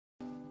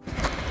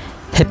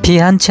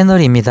해피한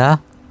채널입니다.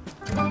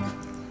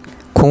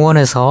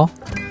 공원에서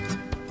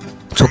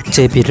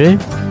족제비를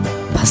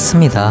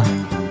봤습니다.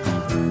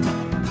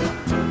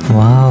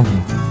 와우,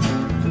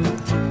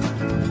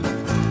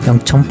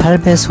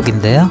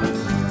 0.8배속인데요.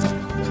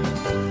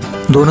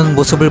 노는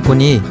모습을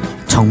보니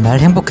정말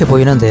행복해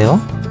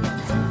보이는데요.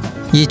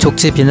 이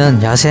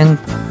족제비는 야생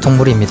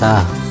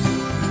동물입니다.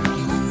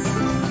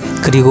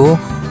 그리고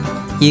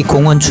이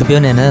공원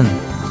주변에는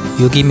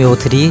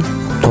유기묘들이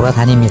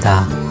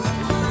돌아다닙니다.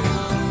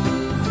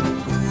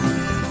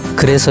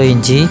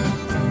 그래서인지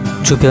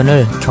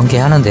주변을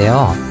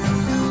경계하는데요.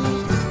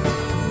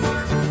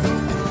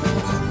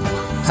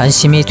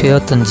 안심이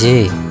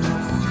되었던지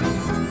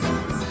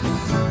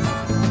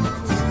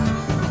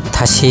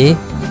다시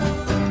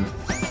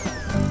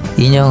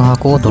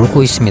인형하고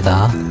놀고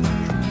있습니다.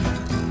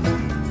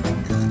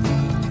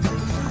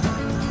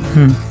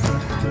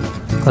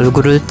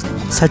 얼굴을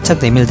살짝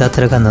내밀다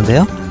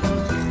들어갔는데요.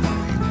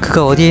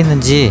 그가 어디에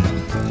있는지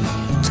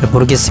잘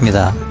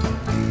모르겠습니다.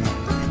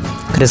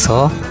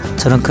 그래서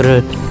저는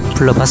그를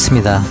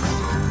불러봤습니다.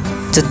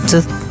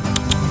 쯧쯧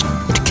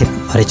이렇게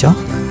말이죠.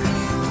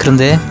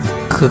 그런데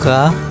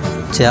그가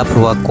제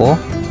앞으로 왔고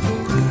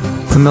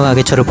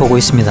분명하게 저를 보고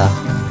있습니다.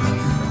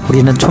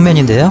 우리는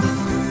초면인데요.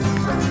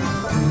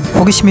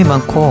 호기심이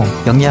많고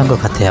영리한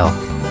것 같아요.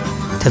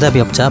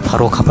 대답이 없자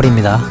바로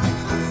가버립니다.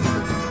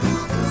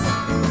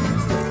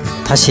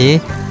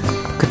 다시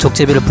그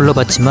족제비를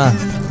불러봤지만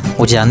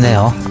오지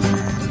않네요.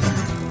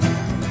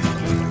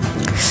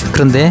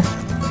 그런데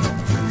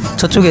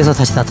저쪽에서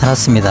다시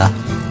나타났습니다.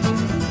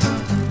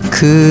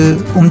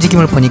 그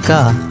움직임을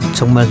보니까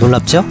정말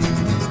놀랍죠?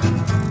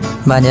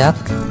 만약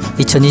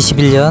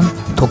 2021년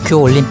도쿄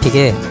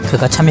올림픽에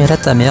그가 참여를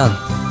했다면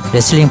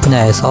레슬링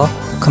분야에서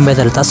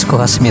금메달을 땄을 것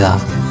같습니다.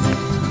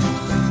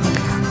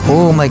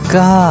 오 마이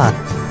갓!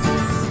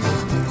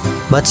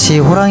 마치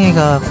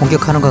호랑이가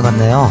공격하는 것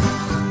같네요.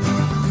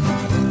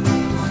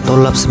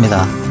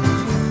 놀랍습니다.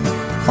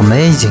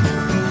 어메이징.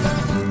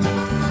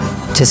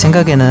 제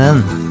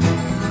생각에는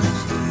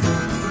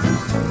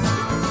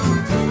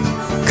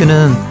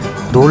그는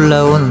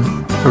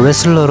놀라운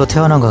레슬러로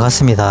태어난 것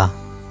같습니다.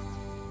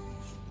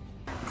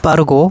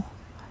 빠르고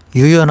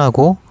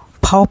유연하고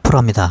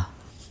파워풀합니다.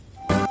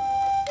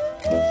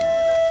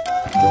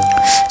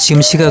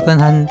 지금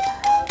시각은 한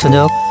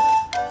저녁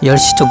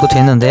 10시 정도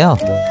됐는데요.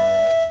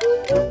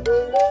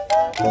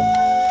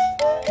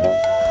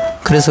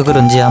 그래서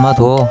그런지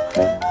아마도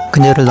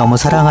그녀를 너무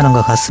사랑하는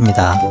것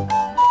같습니다.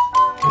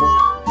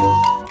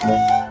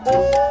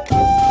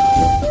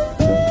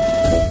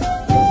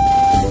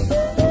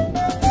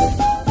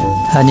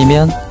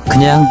 아니면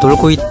그냥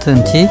놀고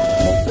있든지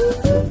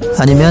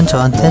아니면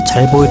저한테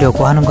잘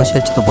보이려고 하는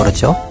것일지도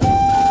모르죠.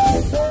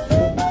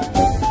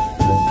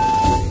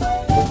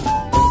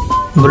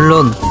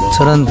 물론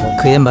저는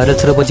그의 말을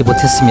들어보지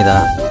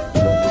못했습니다.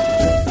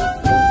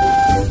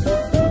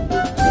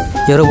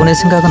 여러분의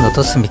생각은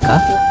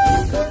어떻습니까?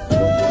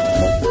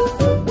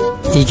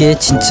 이게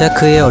진짜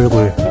그의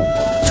얼굴.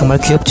 정말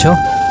귀엽죠?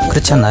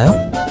 그렇지 않나요?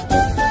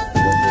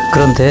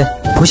 그런데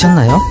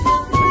보셨나요?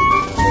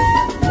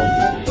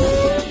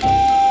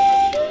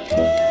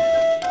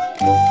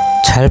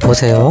 잘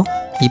보세요.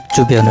 입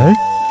주변을.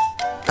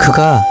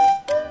 그가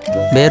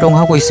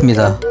메롱하고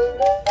있습니다.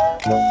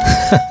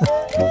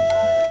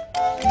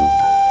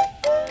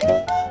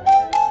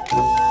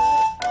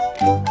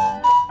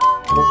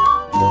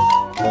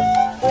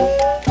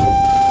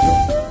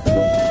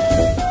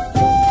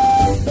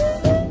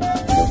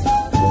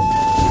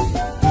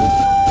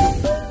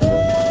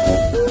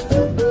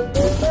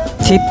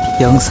 팁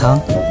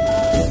영상.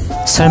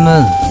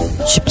 삶은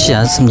쉽지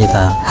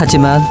않습니다.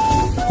 하지만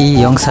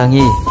이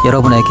영상이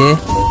여러분에게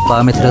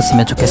마음에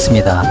들었으면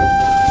좋겠습니다.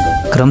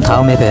 그럼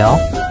다음에 봬요.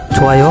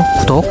 좋아요,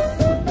 구독,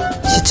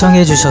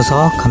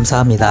 시청해주셔서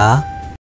감사합니다.